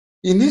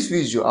In this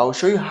video, I will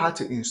show you how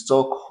to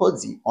install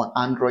Kodi on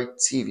Android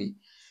TV.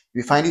 If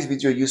you find this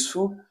video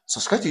useful,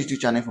 subscribe to the YouTube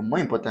channel for more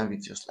important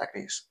videos like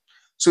this.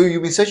 So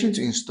you've been searching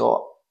to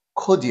install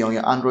Kodi on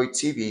your Android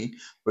TV,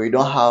 but you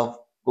don't have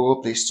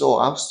Google Play Store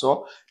or App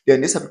Store,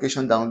 then this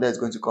application downloader is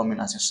going to come in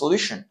as a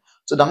solution.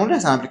 So downloader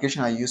is an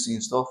application I use to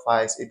install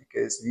files,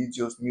 APKs,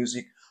 videos,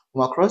 music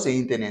from across the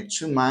internet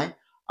to my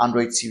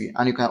Android TV,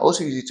 and you can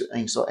also use it to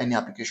install any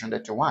application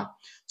that you want.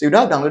 So if you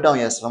don't download on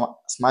your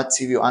smart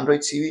TV or Android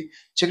TV,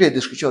 check the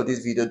description of this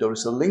video. There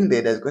is a link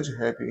there that's going to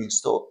help you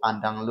install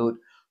and download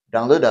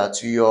that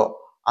to your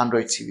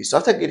Android TV. So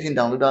after getting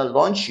downloader,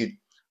 launch it,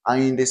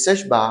 and in the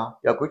search bar,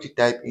 you are going to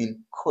type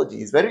in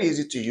Kodi. It's very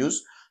easy to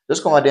use.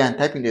 Just come out there and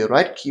type in the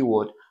right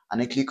keyword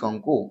and then click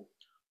on go.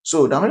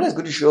 So downloader is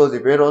going to show us the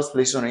various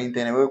places on the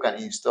internet where we can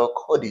install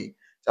Kodi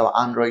to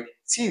our Android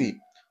TV.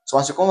 So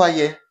once you come over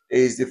here, there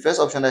is the first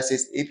option that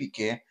says APK.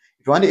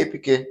 If you want the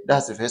APK,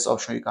 that's the first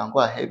option you can go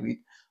ahead with.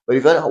 But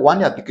if you want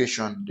the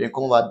application, then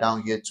come over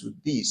down here to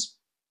this.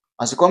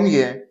 As you come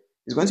here,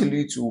 it's going to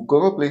lead to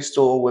Google Play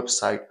Store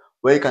website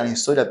where you can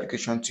install the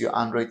application to your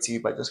Android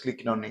TV by just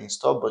clicking on the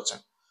install button.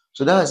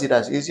 So that's it,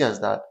 as easy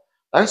as that.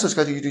 Like and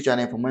subscribe to the YouTube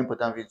channel for more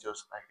important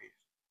videos like this.